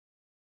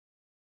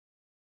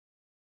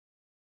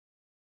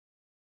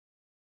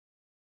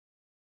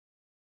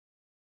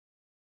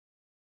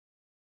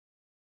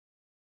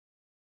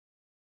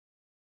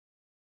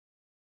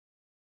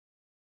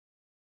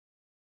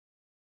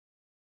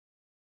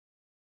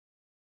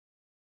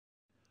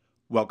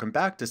Welcome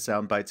back to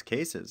Soundbites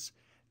Cases.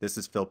 This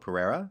is Phil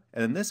Pereira,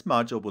 and in this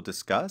module we'll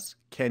discuss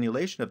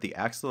cannulation of the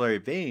axillary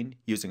vein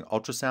using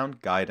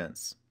ultrasound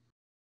guidance.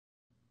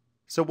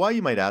 So why,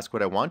 you might ask,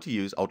 would I want to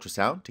use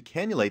ultrasound to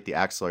cannulate the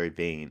axillary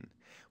vein?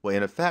 Well,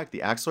 in effect,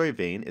 the axillary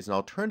vein is an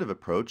alternative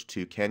approach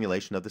to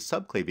cannulation of the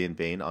subclavian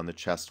vein on the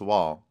chest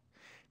wall.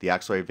 The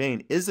axillary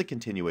vein is a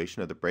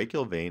continuation of the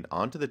brachial vein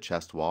onto the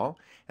chest wall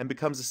and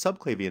becomes a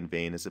subclavian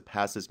vein as it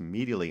passes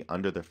medially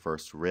under the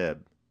first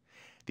rib.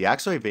 The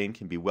axillary vein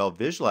can be well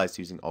visualized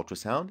using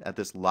ultrasound at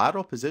this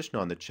lateral position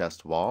on the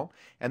chest wall,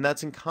 and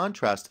that's in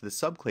contrast to the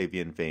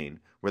subclavian vein,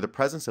 where the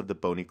presence of the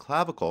bony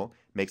clavicle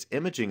makes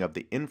imaging of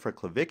the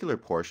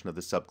infraclavicular portion of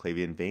the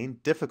subclavian vein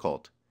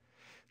difficult.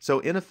 So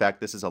in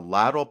effect, this is a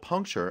lateral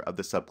puncture of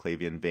the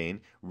subclavian vein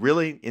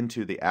really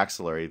into the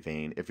axillary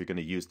vein if you're going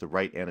to use the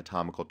right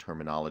anatomical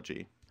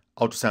terminology.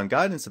 Ultrasound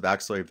guidance of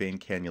axillary vein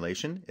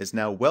cannulation is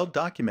now well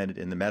documented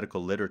in the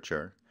medical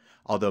literature,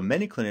 although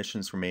many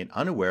clinicians remain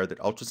unaware that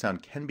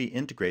ultrasound can be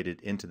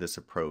integrated into this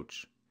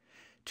approach.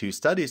 Two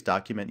studies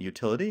document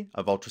utility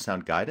of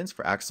ultrasound guidance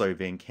for axillary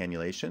vein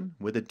cannulation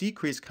with a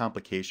decreased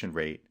complication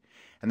rate,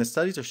 and the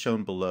studies are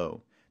shown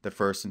below, the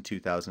first in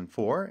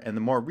 2004 and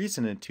the more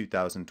recent in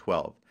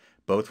 2012,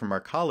 both from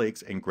our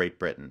colleagues in Great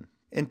Britain.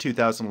 In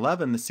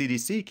 2011, the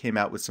CDC came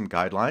out with some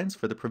guidelines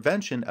for the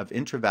prevention of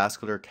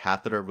intravascular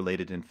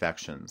catheter-related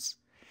infections.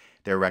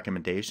 Their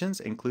recommendations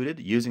included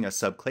using a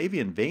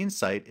subclavian vein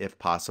site if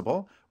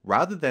possible,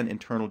 rather than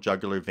internal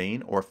jugular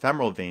vein or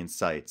femoral vein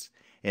sites,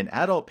 in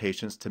adult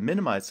patients to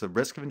minimize the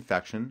risk of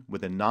infection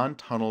with a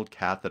non-tunneled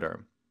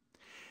catheter.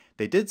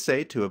 They did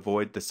say to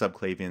avoid the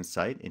subclavian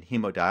site in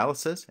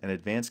hemodialysis and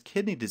advanced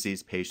kidney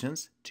disease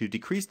patients to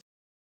decrease